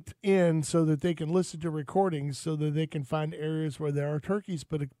are linked in so that they can listen to recordings so that they can find areas where there are turkeys.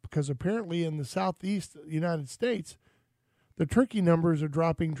 But because apparently in the southeast United States, the turkey numbers are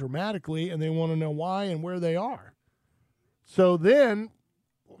dropping dramatically, and they want to know why and where they are. So then,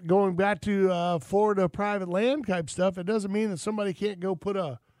 going back to Florida private land type stuff, it doesn't mean that somebody can't go put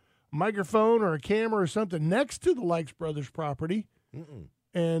a microphone or a camera or something next to the Likes Brothers property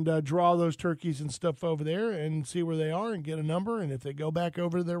and draw those turkeys and stuff over there and see where they are and get a number. And if they go back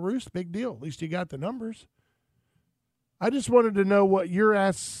over to their roost, big deal. At least you got the numbers. I just wanted to know what your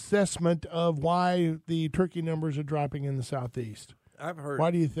assessment of why the turkey numbers are dropping in the southeast. I've heard.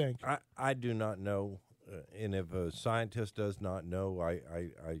 Why do you think? I do not know. And if a scientist does not know,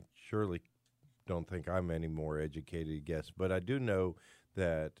 I surely don't think I'm any more educated guess. But I do know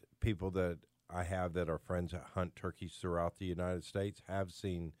that people that I have that are friends that hunt turkeys throughout the United States have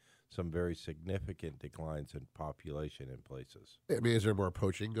seen some very significant declines in population in places. I mean, is there more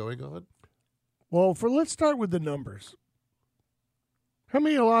poaching going on? Well, let's start with the numbers. How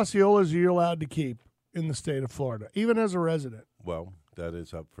many Osceolas are you allowed to keep in the state of Florida, even as a resident? Well, that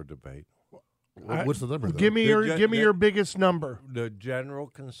is up for debate. What's the number, though? Give me your biggest number. The general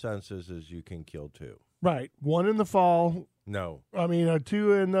consensus is you can kill 2. Right. 1 in the fall. No. I mean, 2 in 2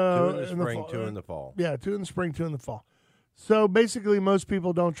 in the spring, 2 in the fall. Yeah, 2 in the spring, 2 in the fall. So basically, most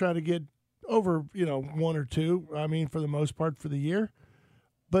people don't try to get over, 1 or 2. I mean, for the most part, for the year.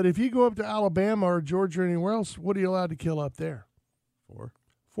 But if you go up to Alabama or Georgia or anywhere else, what are you allowed to kill up there? 4.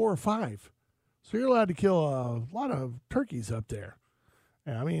 4 or 5. So you're allowed to kill a lot of turkeys up there.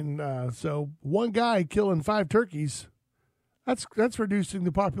 I mean, so one guy killing 5 turkeys, that's reducing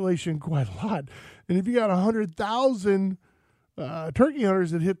the population quite a lot. And if you got 100,000 turkey hunters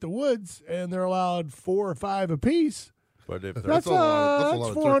that hit the woods and they're allowed 4 or 5 apiece, but if that's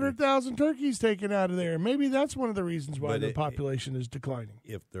 400,000 turkeys taken out of there. Maybe that's one of the reasons why the population is declining.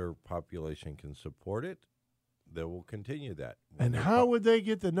 If their population can support it, they will continue that. And how would they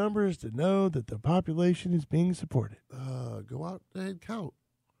get the numbers to know that the population is being supported? Go out and count.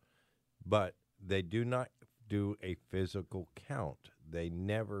 But they do not do a physical count. They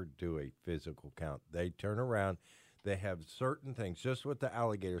never do a physical count. They turn around. They have certain things, just with the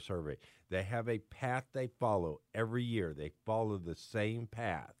alligator survey. They have a path they follow every year. They follow the same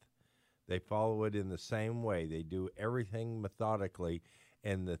path. They follow it in the same way. They do everything methodically.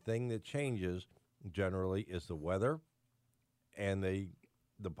 And the thing that changes generally is the weather and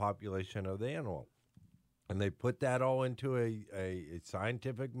the population of the animal. And they put that all into a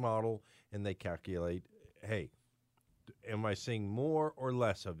scientific model, and they calculate, hey, am I seeing more or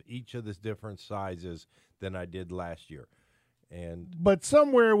less of each of the different sizes than I did last year? But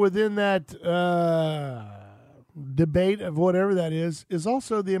somewhere within that debate of whatever that is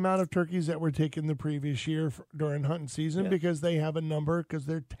also the amount of turkeys that were taken the previous year during hunting season, because they have a number, because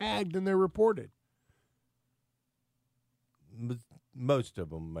they're tagged and they're reported. Most of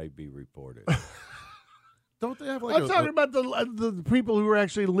them may be reported. Don't they have I'm talking about the people who are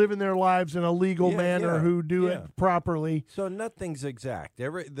actually living their lives in a legal manner, who do it properly. So nothing's exact.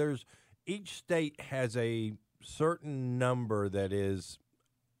 Each state has a certain number that is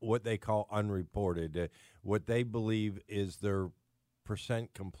what they call unreported, what they believe is their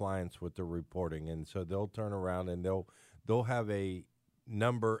percent compliance with the reporting, and so they'll turn around and they'll have a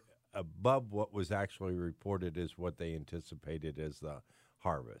number above what was actually reported as what they anticipated as the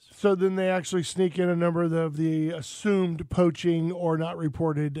harvest. So then they actually sneak in a number of the assumed poaching or not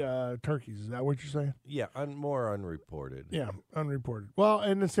reported turkeys. Is that what you're saying? Yeah, more unreported. Yeah, unreported. Well,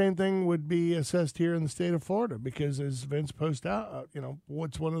 and the same thing would be assessed here in the state of Florida, because as Vince posts out,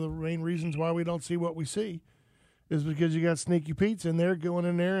 what's one of the main reasons why we don't see what we see is because you got Sneaky Pete's in there going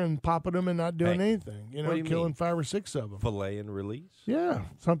in there and popping them and not doing anything. You know, what do you killing mean? 5 or 6 of them. Fillet and release? Yeah,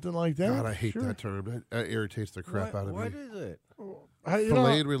 something like that. God, I hate Sure. that term. That irritates the crap out of What me. is it?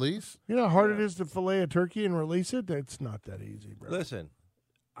 Fillet and release? You know how hard it is to fillet a turkey and release it? It's not that easy, bro. Listen,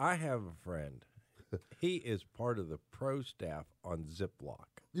 I have a friend. He is part of the pro staff on Ziploc.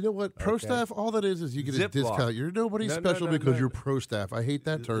 You know what? Pro Okay. staff, all that is you get a Ziploc. discount. You're nobody No, special no, because no. you're pro staff. I hate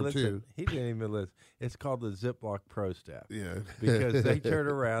that term, Listen, too. He didn't even listen. It's called the Ziploc Pro Staff. Yeah. Because they turn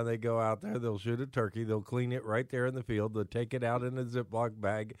around, they go out there, they'll shoot a turkey, they'll clean it right there in the field, they'll take it out in a Ziploc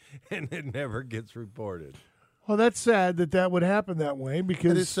bag, and it never gets reported. Well, that's sad that would happen that way It is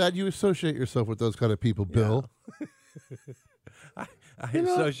because sad you associate yourself with those kind of people, Bill. I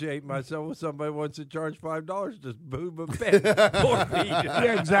associate myself with somebody who wants to charge $5 just boob a pen. Poor Pete.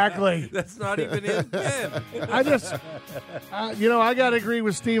 yeah, exactly. That's not even his pen. I just, I got to agree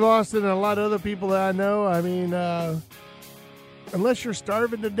with Steve Austin and a lot of other people that I know. I mean, unless you're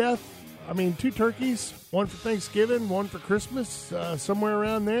starving to death, I mean, 2 turkeys, one for Thanksgiving, one for Christmas, somewhere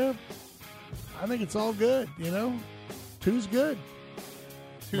around there. I think it's all good, 2's good.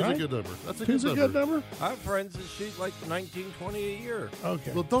 Two's Right? a good number. That's a 2's good a number. good number? I have friends that shoot like 19, 20 a year.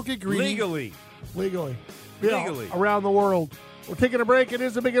 Okay. Well, don't get greedy. Legally. Legally. Yeah, Legally. around the world. We're taking a break. It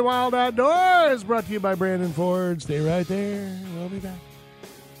is the Big and Wild Outdoors, brought to you by Brandon Ford. Stay right there. We'll be back.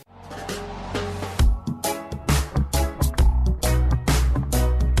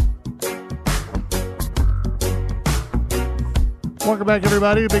 Welcome back,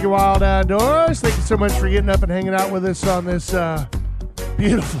 everybody, to Big and Wild Outdoors. Thank you so much for getting up and hanging out with us on this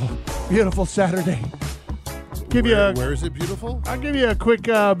beautiful, beautiful Saturday. Where is it beautiful? I'll give you a quick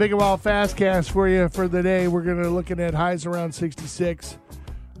Big and Wild fast cast for you for the day. We're going to looking at highs around 66.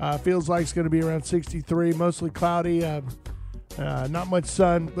 Feels like it's going to be around 63, mostly cloudy. Not much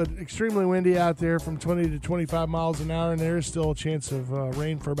sun, but extremely windy out there from 20 to 25 miles an hour, and there is still a chance of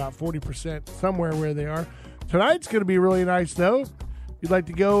rain for about 40% somewhere where they are. Tonight's going to be really nice, though. If you'd like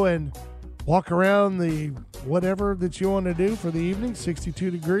to go and walk around the whatever that you want to do for the evening, 62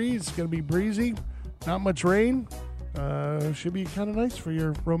 degrees. It's going to be breezy, not much rain. Should be kind of nice for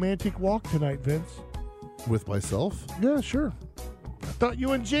your romantic walk tonight, Vince. With myself? Yeah, sure. I thought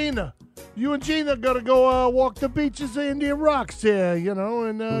you and Gina got to go walk the beaches of Indian Rocks here, and get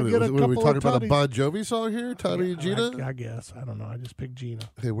a couple Are we talking of about a toddies. Bon Jovi song here? Tommy and Gina? I guess. I don't know. I just picked Gina.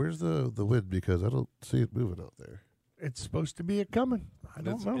 Hey, where's the wind? Because I don't see it moving out there. It's supposed to be a coming. I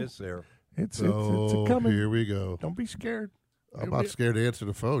don't know. It's there. It's a coming. Here we go. Don't be scared. I'm not scared to answer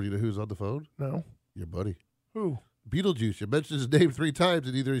the phone. You know who's on the phone? No. Your buddy. Who? Beetlejuice. You mentioned his name 3 times,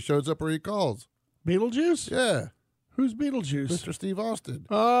 and either he shows up or he calls. Beetlejuice? Yeah. Who's Beetlejuice? Mr. Steve Austin.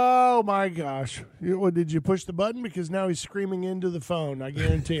 Oh, my gosh. Did you push the button? Because now he's screaming into the phone. I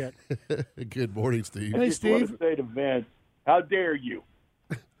guarantee it. Good morning, Steve. Hey, Just want Steve. to say to Vince, how dare you?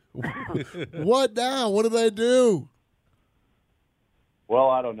 What now? What did I do? Well,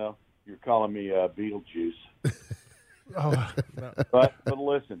 I don't know. You're calling me Beetlejuice. Oh, But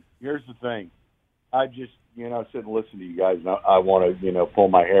listen, here's the thing. I just, sit and listen to you guys, and I want to, pull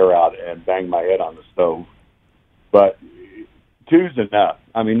my hair out and bang my head on the stove. But 2's enough.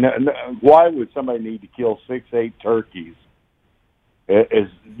 I mean, why would somebody need to kill 6, 8 turkeys?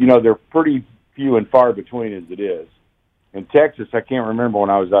 They're pretty few and far between as it is. In Texas, I can't remember when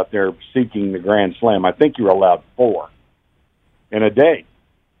I was out there seeking the Grand Slam. I think you were allowed 4 in a day.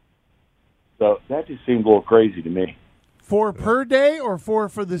 So that just seemed a little crazy to me. 4 per day or 4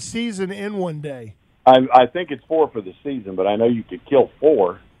 for the season in one day? I think it's 4 for the season, but I know you could kill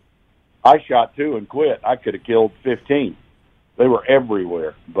 4. I shot 2 and quit. I could have killed 15. They were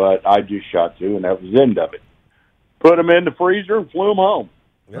everywhere, but I just shot 2, and that was the end of it. Put them in the freezer and flew them home.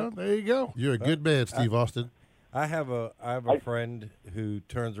 Well, there you go. You're a good man, Steve Austin. I have a friend who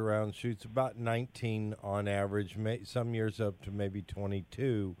turns around, shoots about 19 on average, some years up to maybe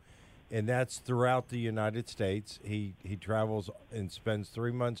 22, and that's throughout the United States. He travels and spends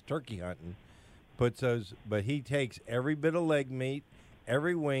 3 months turkey hunting. But he takes every bit of leg meat,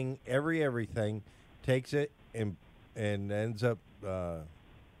 every wing, everything, takes it and ends up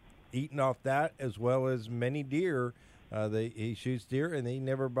eating off that, as well as many deer. He shoots deer, and he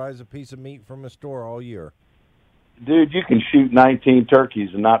never buys a piece of meat from a store all year. Dude, you can shoot 19 turkeys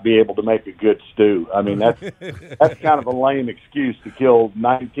and not be able to make a good stew. I mean, that's kind of a lame excuse to kill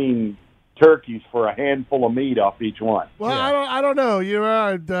 19 turkeys for a handful of meat off each one. Well, I don't know.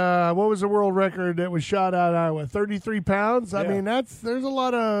 What was the world record that was shot out of Iowa? 33 pounds. I mean, there's a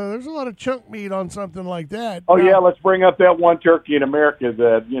lot of chunk meat on something like that. Oh yeah, let's bring up that one turkey in America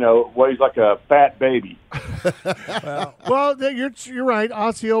that weighs like a fat baby. Well, you're right.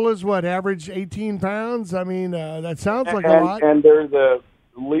 Osceola's average 18 pounds. I mean, that sounds like a lot. And they're the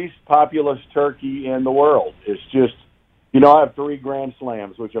least populous turkey in the world. It's just, I have 3 Grand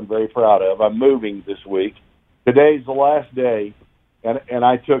Slams, which I'm very proud of. I'm moving this week. Today's the last day, and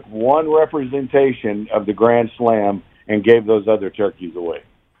I took one representation of the Grand Slam and gave those other turkeys away.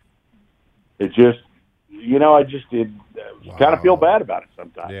 It just, I just did kind of feel bad about it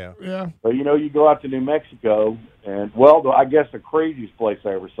sometimes. Yeah. But, you go out to New Mexico, and, I guess the craziest place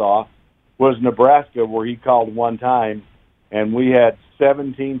I ever saw was Nebraska, where he called one time, and we had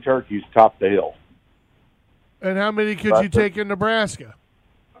 17 turkeys top the hill. And how many could you take in Nebraska?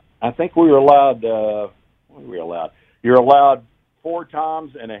 I think we were allowed, what were we allowed? You're allowed 4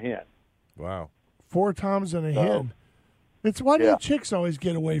 toms and a hen. Wow. 4 toms and a hen. Why do the chicks always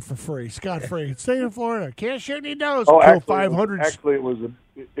get away for free, scot-free? Stay in Florida. Can't shoot any does. Oh, kill actually, 500.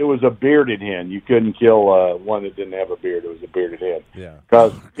 It was a bearded hen. You couldn't kill one that didn't have a beard. It was a bearded hen. Yeah.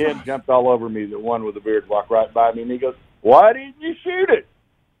 Because hen jumped all over me. The one with the beard walked right by me, and he goes, "Why didn't you shoot it?"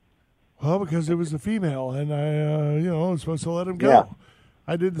 Well, because it was a female, and I was supposed to let him go. Yeah.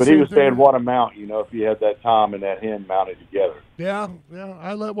 I did the But same he was thing. saying what amount, if you had that tom and that hen mounted together. Yeah.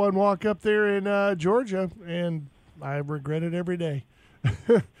 I let one walk up there in Georgia, and I regret it every day.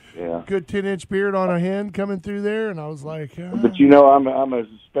 Yeah. Good 10-inch beard on a hen coming through there, and I was like... But, I'm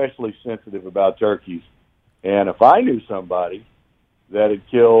especially sensitive about turkeys. And if I knew somebody that had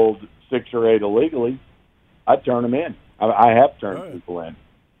killed 6 or 8 illegally, I'd turn them in. I have turned people in.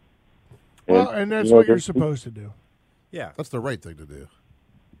 Well, and that's what you're supposed to do. Yeah. That's the right thing to do.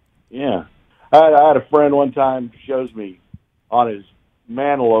 Yeah. I had a friend one time shows me on his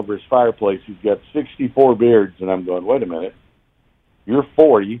mantle over his fireplace, he's got 64 beards, and I'm going, wait a minute. You're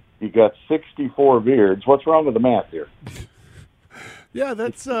 40. You got 64 beards. What's wrong with the math here? Yeah,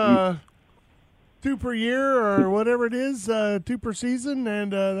 that's 2 per year or whatever it is, 2 per season,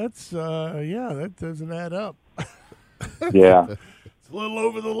 and that doesn't add up. Yeah. It's a little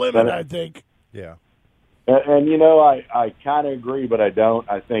over the limit, I think. Yeah. And I kind of agree, but I don't.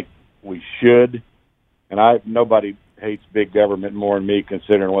 I think we should. And nobody hates big government more than me,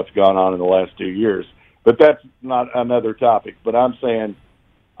 considering what's gone on in the last 2 years. But that's not another topic. But I'm saying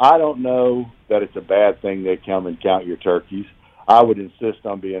I don't know that it's a bad thing they come and count your turkeys. I would insist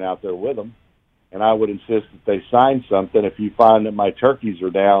on being out there with them. And I would insist that they sign something. If you find that my turkeys are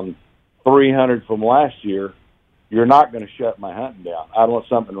down 300 from last year, you're not going to shut my hunting down. I want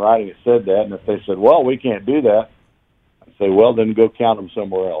something in writing that said that. And if they said, well, we can't do that, I'd say, well, then go count them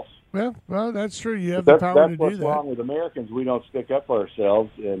somewhere else. Well, that's true. You have the power to do that. That's what's wrong with Americans. We don't stick up for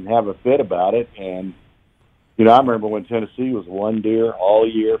ourselves and have a fit about it. And, I remember when Tennessee was 1 deer all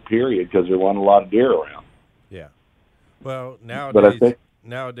year, period, because there wasn't a lot of deer around. Yeah. Well,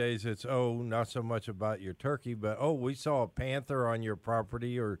 nowadays it's, not so much about your turkey, but, we saw a panther on your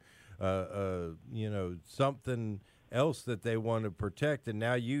property or, something else that they want to protect, and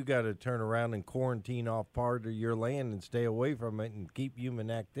now you got to turn around and quarantine off part of your land and stay away from it and keep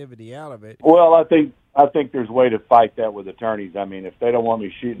human activity out of it. Well, I think there's a way to fight that with attorneys. I mean, if they don't want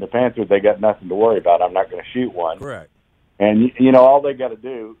me shooting the panther, they got nothing to worry about. I'm not going to shoot one. Correct. And all they got to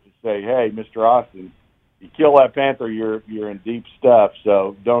do is say, "Hey, Mr. Austin, you kill that panther, you're in deep stuff.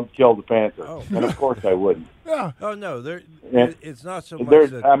 So don't kill the panther." Oh. And of course I wouldn't. Yeah. Oh no, it's not so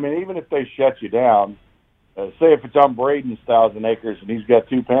much. Even if they shut you down. Say if it's on Braden's 1,000 acres and he's got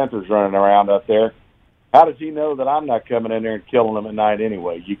 2 panthers running around up there, how does he know that I'm not coming in there and killing them at night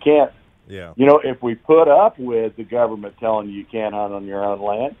anyway? You can't. Yeah. If we put up with the government telling you can't hunt on your own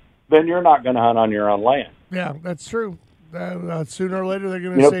land, then you're not going to hunt on your own land. Yeah, that's true. Sooner or later they're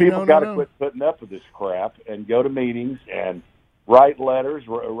going to say people no, got to no. quit putting up with this crap and go to meetings and write letters,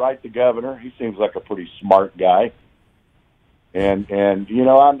 write the governor. He seems like a pretty smart guy. And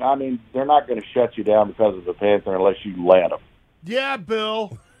I mean, they're not going to shut you down because of the panther unless you let them. Yeah,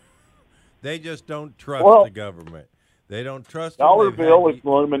 Bill. They just don't trust the government. They don't trust Dollar bill is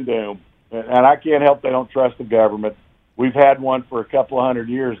gloom and doom. And I can't help they don't trust the government. We've had one for a couple of 100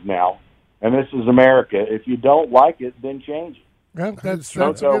 years now, and this is America. If you don't like it, then change it. Yeah, that's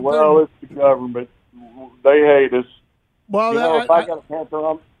Don't a go, good well, thing. it's the government. They hate us. Well, if I got a panther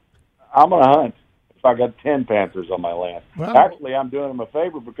on, I'm going to hunt. If I got 10 panthers on my land. Well, Actually, I'm doing them a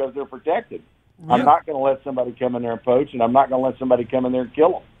favor because they're protected. Yeah. I'm not going to let somebody come in there and poach, and I'm not going to let somebody come in there and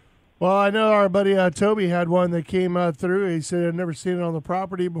kill them. Well, I know our buddy Toby had one that came through. He said I'd never seen it on the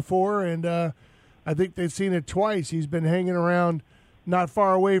property before, and I think they've seen it twice. He's been hanging around not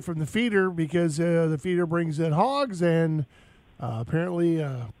far away from the feeder because the feeder brings in hogs, and apparently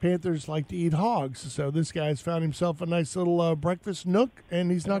panthers like to eat hogs. So this guy's found himself a nice little breakfast nook, and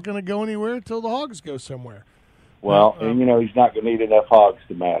he's not going to go anywhere until the hogs go somewhere. Well, and he's not going to eat enough hogs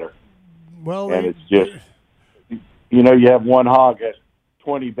to matter. Well, and it's just, you have one hog has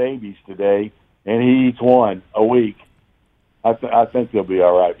 20 babies today, and he eats one a week. I think he'll be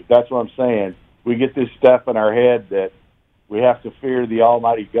all right. But that's what I'm saying. We get this stuff in our head that we have to fear the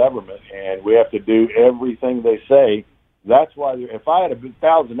almighty government, and we have to do everything they say. That's why if I had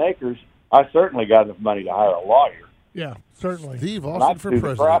 1,000 acres, I certainly got enough money to hire a lawyer. Yeah, certainly. Steve Austin for president.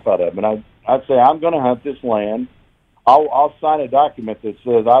 I'd the crap out of him. And I'd say, I'm going to hunt this land. I'll sign a document that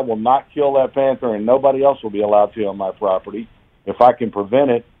says I will not kill that panther and nobody else will be allowed to on my property if I can prevent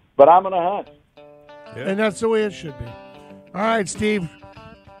it, but I'm going to hunt. Yeah. And that's the way it should be. All right, Steve.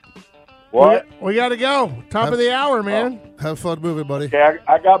 What? We got to go. Top of the hour, man. Have fun moving, buddy. Okay,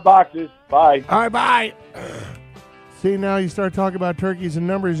 I got boxes. Bye. All right, bye. See, now you start talking about turkeys and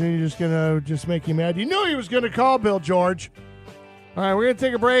numbers, and you're just going to make you mad. You knew he was going to call, Bill George. All right, we're going to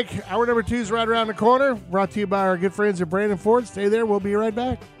take a break. Hour number 2 is right around the corner. Brought to you by our good friends at Brandon Ford. Stay there. We'll be right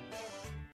back.